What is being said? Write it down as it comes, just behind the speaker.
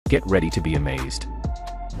Get ready to be amazed.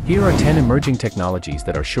 Here are 10 emerging technologies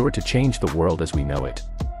that are sure to change the world as we know it.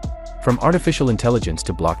 From artificial intelligence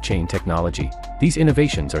to blockchain technology, these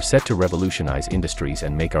innovations are set to revolutionize industries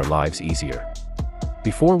and make our lives easier.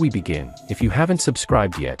 Before we begin, if you haven't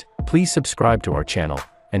subscribed yet, please subscribe to our channel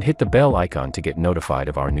and hit the bell icon to get notified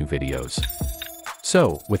of our new videos.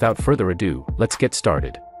 So, without further ado, let's get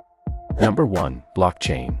started. Number 1.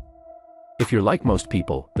 Blockchain. If you're like most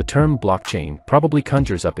people, the term blockchain probably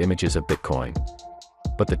conjures up images of Bitcoin.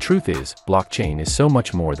 But the truth is, blockchain is so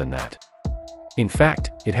much more than that. In fact,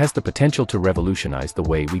 it has the potential to revolutionize the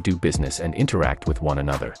way we do business and interact with one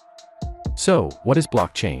another. So, what is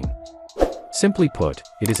blockchain? Simply put,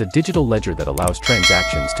 it is a digital ledger that allows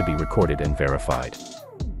transactions to be recorded and verified.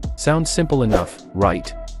 Sounds simple enough,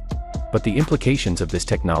 right? But the implications of this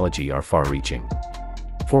technology are far-reaching.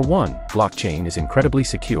 For one, blockchain is incredibly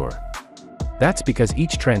secure. That's because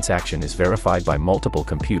each transaction is verified by multiple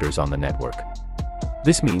computers on the network.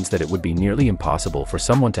 This means that it would be nearly impossible for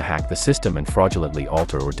someone to hack the system and fraudulently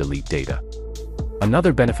alter or delete data.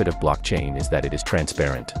 Another benefit of blockchain is that it is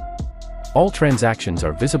transparent. All transactions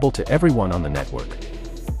are visible to everyone on the network.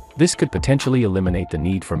 This could potentially eliminate the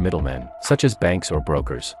need for middlemen, such as banks or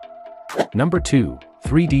brokers. Number 2.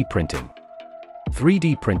 3D printing.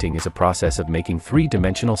 3D printing is a process of making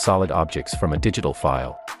three-dimensional solid objects from a digital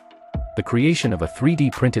file. The creation of a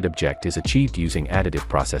 3D printed object is achieved using additive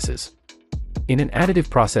processes. In an additive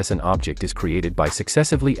process, an object is created by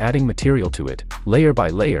successively adding material to it, layer by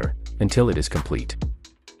layer, until it is complete.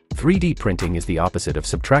 3D printing is the opposite of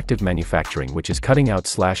subtractive manufacturing, which is cutting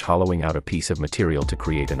out/hollowing out a piece of material to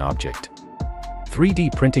create an object.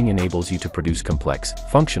 3D printing enables you to produce complex,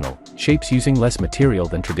 functional shapes using less material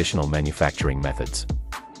than traditional manufacturing methods.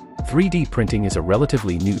 3D printing is a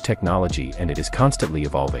relatively new technology and it is constantly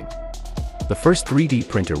evolving. The first 3D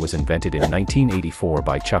printer was invented in 1984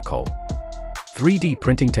 by 𝐦𝐨𝐬𝐞. 3D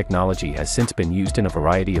printing technology has since been used in a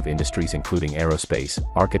variety of industries including aerospace,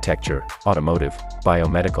 architecture, automotive,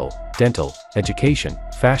 biomedical, dental, education,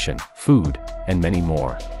 fashion, food, and many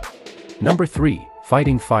more. Number 3.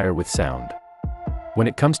 Fighting fire with sound. When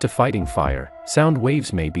it comes to fighting fire, sound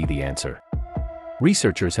waves may be the answer.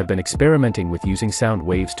 Researchers have been experimenting with using sound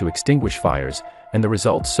waves to extinguish fires, and the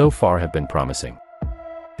results so far have been promising.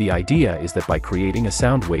 The idea is that by creating a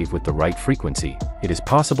sound wave with the right frequency, it is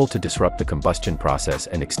possible to disrupt the combustion process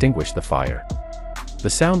and extinguish the fire. The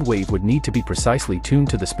sound wave would need to be precisely tuned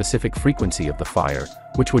to the specific frequency of the fire,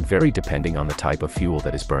 which would vary depending on the type of fuel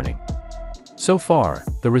that is burning. So far,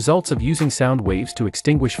 the results of using sound waves to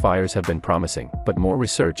extinguish fires have been promising, but more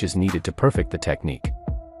research is needed to perfect the technique.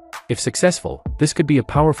 If successful, this could be a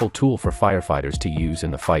powerful tool for firefighters to use in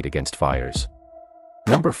the fight against fires.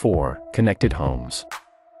 Number 4. Connected homes.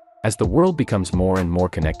 As the world becomes more and more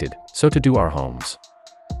connected, so too do our homes.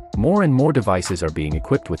 More and more devices are being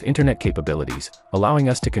equipped with internet capabilities, allowing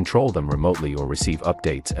us to control them remotely or receive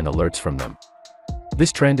updates and alerts from them.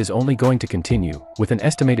 This trend is only going to continue, with an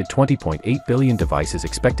estimated 20.8 billion devices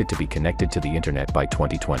expected to be connected to the internet by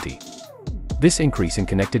 2020. This increase in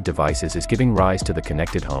connected devices is giving rise to the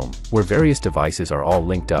connected home, where various devices are all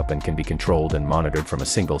linked up and can be controlled and monitored from a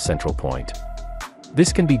single central point.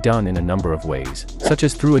 This can be done in a number of ways, such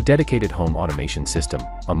as through a dedicated home automation system,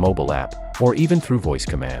 a mobile app, or even through voice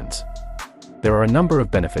commands. There are a number of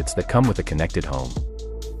benefits that come with a connected home.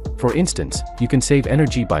 For instance, you can save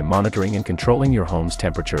energy by monitoring and controlling your home's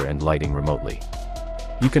temperature and lighting remotely.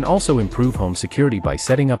 You can also improve home security by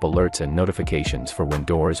setting up alerts and notifications for when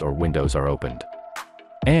doors or windows are opened.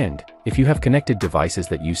 And, if you have connected devices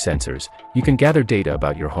that use sensors, you can gather data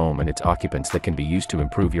about your home and its occupants that can be used to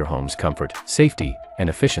improve your home's comfort, safety, and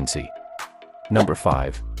efficiency. Number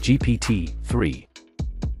 5. GPT-3.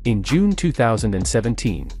 In June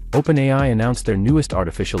 2017, OpenAI announced their newest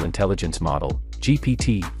artificial intelligence model,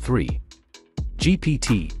 GPT-3.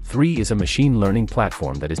 GPT-3 is a machine learning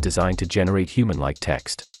platform that is designed to generate human-like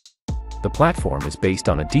text. The platform is based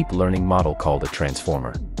on a deep learning model called a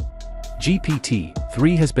transformer.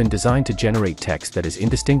 GPT-3 has been designed to generate text that is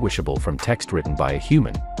indistinguishable from text written by a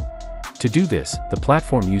human. To do this, the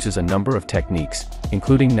platform uses a number of techniques,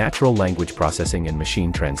 including natural language processing and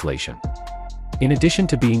machine translation. In addition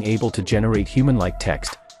to being able to generate human-like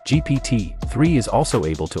text, GPT-3 is also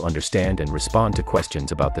able to understand and respond to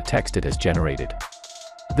questions about the text it has generated.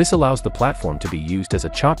 This allows the platform to be used as a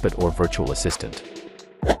chatbot or virtual assistant.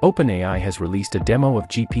 OpenAI has released a demo of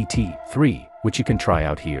GPT-3, which you can try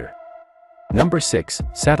out here. Number 6.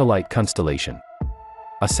 Satellite constellation.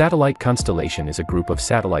 A satellite constellation is a group of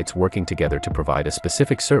satellites working together to provide a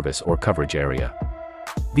specific service or coverage area.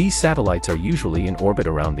 These satellites are usually in orbit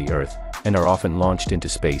around the Earth, and are often launched into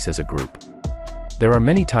space as a group. There are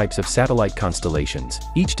many types of satellite constellations,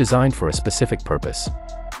 each designed for a specific purpose.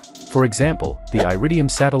 For example, the Iridium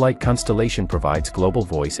satellite constellation provides global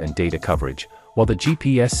voice and data coverage, while the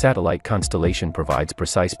GPS satellite constellation provides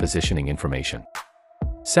precise positioning information.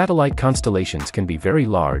 Satellite constellations can be very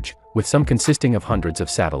large, with some consisting of hundreds of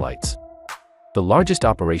satellites. The largest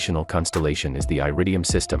operational constellation is the Iridium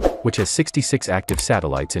system, which has 66 active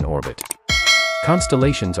satellites in orbit.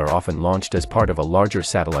 Constellations are often launched as part of a larger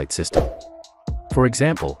satellite system. For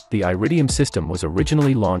example, the Iridium system was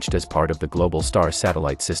originally launched as part of the Global Star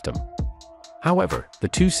satellite system. However, the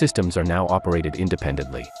two systems are now operated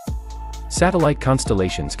independently. Satellite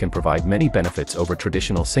constellations can provide many benefits over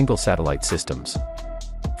traditional single satellite systems.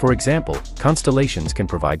 For example, constellations can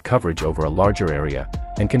provide coverage over a larger area,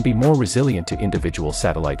 and can be more resilient to individual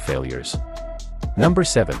satellite failures. Number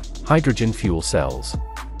 7. Hydrogen fuel cells.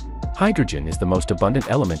 Hydrogen is the most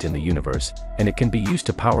abundant element in the universe, and it can be used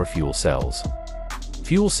to power fuel cells.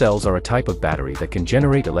 Fuel cells are a type of battery that can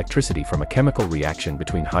generate electricity from a chemical reaction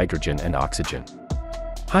between hydrogen and oxygen.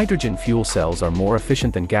 Hydrogen fuel cells are more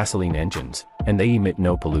efficient than gasoline engines, and they emit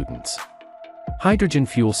no pollutants. Hydrogen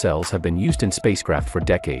fuel cells have been used in spacecraft for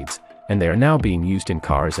decades, and they are now being used in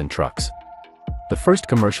cars and trucks. The first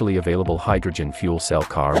commercially available hydrogen fuel cell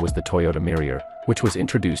car was the Toyota Mirior, which was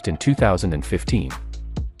introduced in 2015.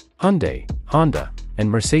 Hyundai, Honda,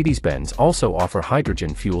 and Mercedes-Benz also offer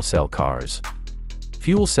hydrogen fuel cell cars.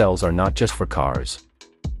 Fuel cells are not just for cars.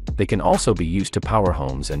 They can also be used to power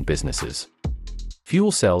homes and businesses.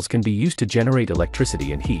 Fuel cells can be used to generate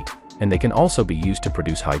electricity and heat, and they can also be used to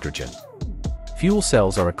produce hydrogen. Fuel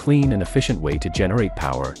cells are a clean and efficient way to generate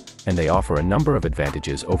power, and they offer a number of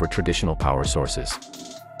advantages over traditional power sources.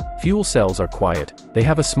 Fuel cells are quiet, they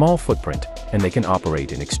have a small footprint, and they can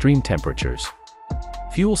operate in extreme temperatures.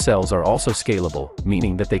 Fuel cells are also scalable,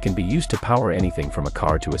 meaning that they can be used to power anything from a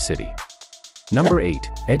car to a city. Number 8.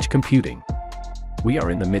 Edge computing. We are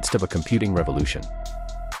in the midst of a computing revolution.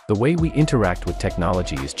 The way we interact with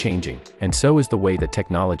technology is changing, and so is the way that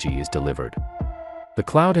technology is delivered. The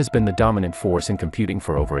cloud has been the dominant force in computing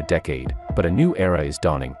for over a decade, but a new era is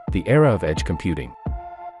dawning, the era of edge computing.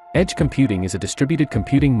 Edge computing is a distributed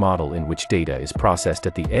computing model in which data is processed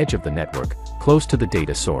at the edge of the network, close to the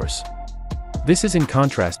data source. This is in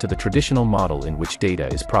contrast to the traditional model in which data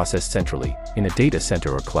is processed centrally, in a data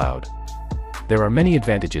center or cloud. There are many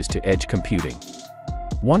advantages to edge computing.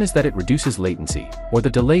 One is that it reduces latency, or the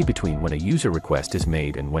delay between when a user request is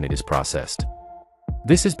made and when it is processed.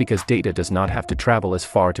 This is because data does not have to travel as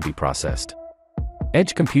far to be processed.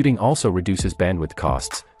 Edge computing also reduces bandwidth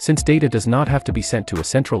costs, since data does not have to be sent to a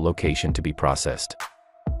central location to be processed.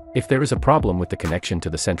 If there is a problem with the connection to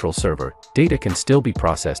the central server, data can still be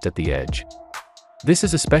processed at the edge. This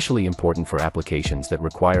is especially important for applications that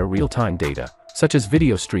require real-time data, such as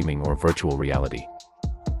video streaming or virtual reality.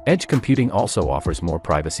 Edge computing also offers more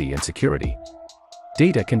privacy and security.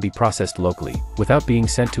 Data can be processed locally, without being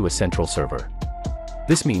sent to a central server.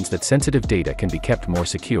 This means that sensitive data can be kept more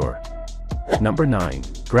secure. Number 9.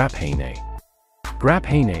 Graphene.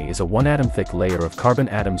 Graphene is a one-atom-thick layer of carbon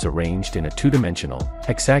atoms arranged in a two-dimensional,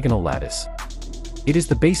 hexagonal lattice. It is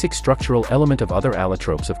the basic structural element of other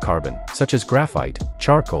allotropes of carbon, such as graphite,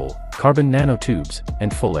 charcoal, carbon nanotubes,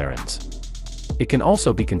 and fullerenes. It can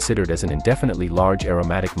also be considered as an indefinitely large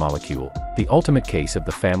aromatic molecule, the ultimate case of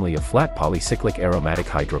the family of flat polycyclic aromatic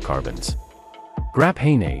hydrocarbons.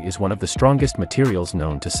 Graphene is one of the strongest materials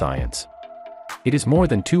known to science. It is more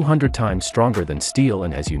than 200 times stronger than steel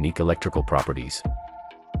and has unique electrical properties.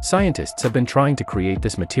 Scientists have been trying to create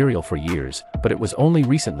this material for years, but it was only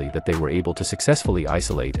recently that they were able to successfully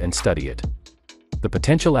isolate and study it. The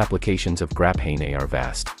potential applications of graphene are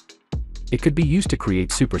vast. It could be used to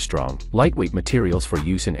create super-strong, lightweight materials for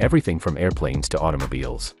use in everything from airplanes to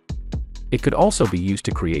automobiles. It could also be used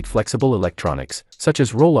to create flexible electronics, such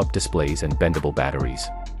as roll-up displays and bendable batteries.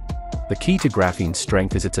 The key to graphene's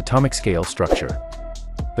strength is its atomic scale structure.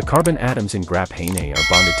 The carbon atoms in graphene are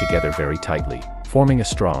bonded together very tightly, forming a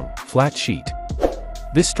strong, flat sheet.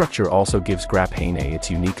 This structure also gives graphene its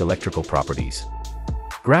unique electrical properties.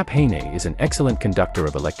 Graphene is an excellent conductor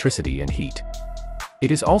of electricity and heat. It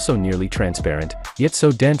is also nearly transparent, yet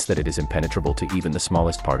so dense that it is impenetrable to even the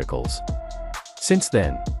smallest particles. Since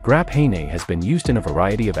then, graphene has been used in a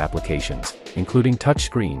variety of applications, including touch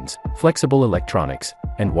screens, flexible electronics,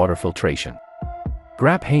 and water filtration.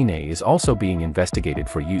 Graphene is also being investigated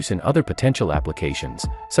for use in other potential applications,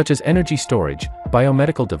 such as energy storage,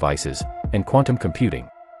 biomedical devices, and quantum computing.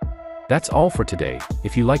 That's all for today.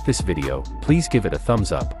 If you like this video, please give it a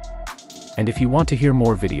thumbs up. And if you want to hear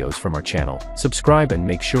more videos from our channel, subscribe and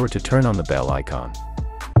make sure to turn on the bell icon.